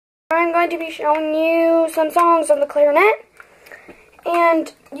I'm going to be showing you some songs on the clarinet,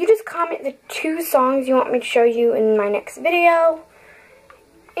 and you just comment the 2 songs you want me to show you in my next video,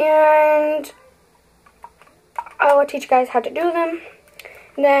 and I will teach you guys how to do them.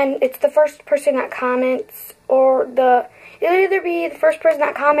 And then it's the first person that comments, or it'll either be the first person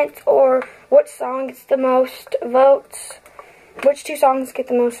that comments or what song gets the most votes, which 2 songs get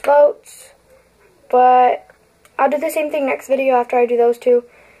the most votes. But I'll do the same thing next video after I do those 2.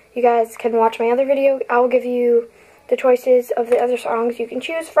 You guys can watch my other video. I will give you the choices of the other songs you can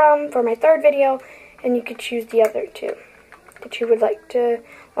choose from for my 3rd video, and you can choose the other 2 that you would like to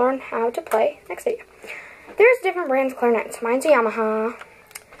learn how to play next video. There's different brands of clarinets. Mine's a Yamaha.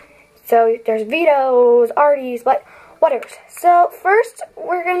 So there's Vito's, Artie's, but whatever. So first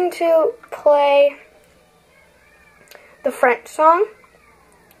we're going to play the French song.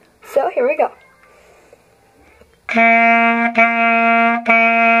 So here we go.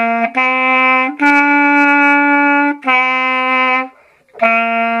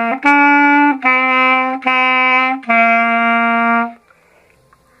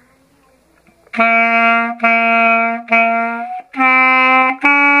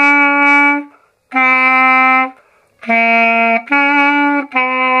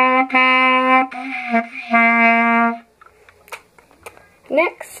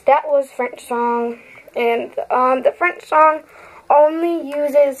 Next, that was French song, and the French song only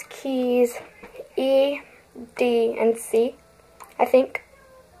uses keys E, D, and C, I think.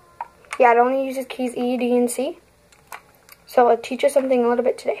 Yeah, it only uses keys E, D, and C. So I'll teach you something a little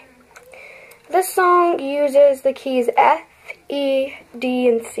bit today. This song uses the keys F, E, D,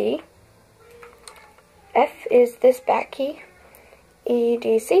 and C. F is this back key, E,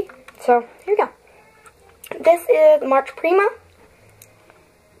 D, C. So here we go. This is March Prima.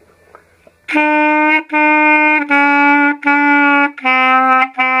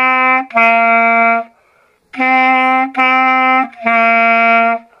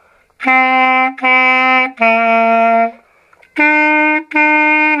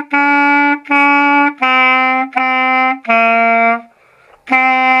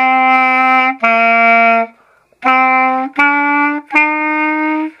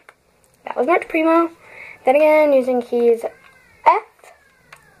 That was March Primo. Then again, using keys F,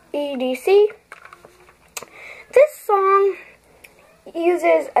 E, D, C. This song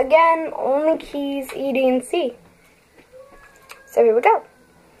uses, again, only keys E, D, and C. So here we go.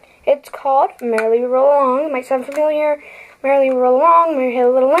 It's called Merrily Roll Along. It might sound familiar. Merrily Roll Along, Merry Had a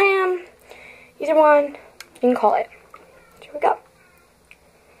Little Lamb. Either one, you can call it. Here we go.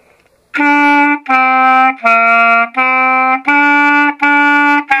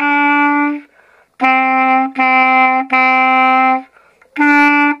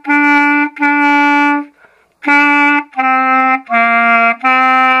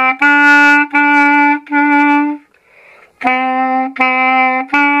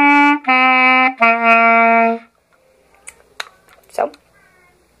 So,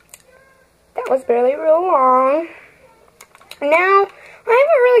 that was Barely Real Long. Now, I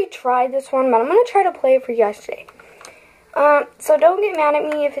haven't really tried this one, but I'm going to try to play it for you guys today. So don't get mad at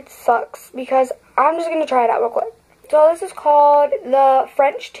me if it sucks, because I'm just going to try it out real quick. So this is called the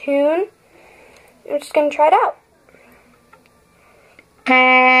French Tune. I'm just going to try it out.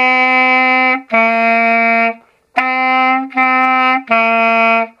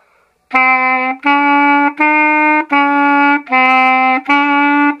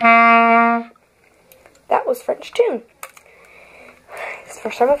 That was French Tune. It's the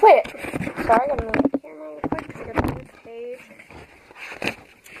first time I played it. Sorry, I'm going to move the camera real quick because I got to move the page.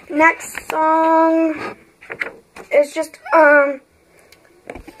 Next song is just,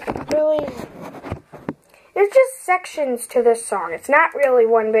 really, there's just sections to this song. It's not really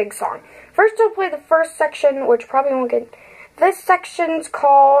one big song. First I'll play the first section, which probably won't get, this section's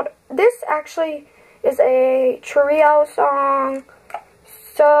called, this actually is a trio song,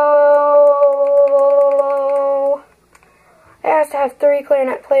 so it has to have 3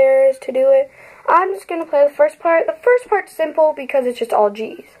 clarinet players to do it. I'm just going to play the first part. The first part's simple because it's just all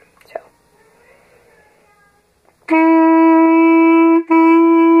G's. So.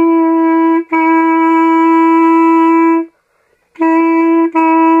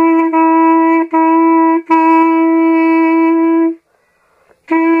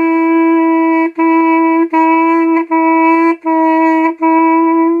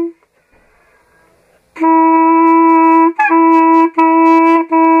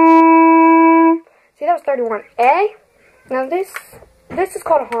 See, that was 31A. Now this is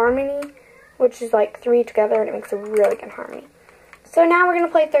called a harmony, which is like 3 together, and it makes a really good harmony. So now we're going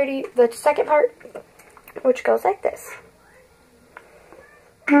to play the second part, which goes like this.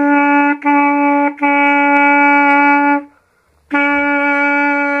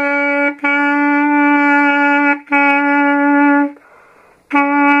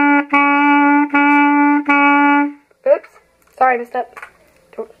 messed up.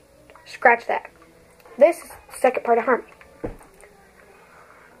 Don't scratch that. This is the second part of harmony.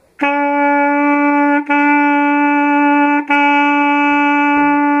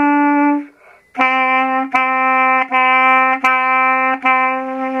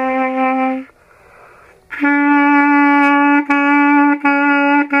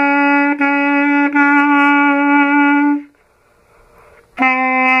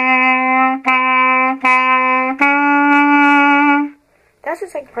 That's the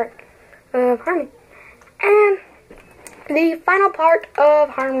second part of harmony. And the final part of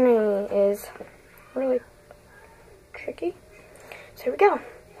harmony is really tricky. So here we go.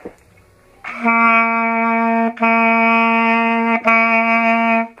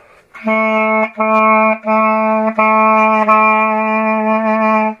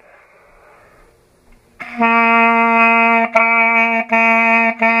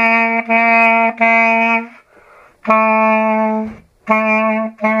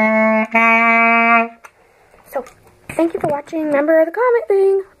 So, thank you for watching. Remember the comment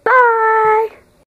thing. Bye!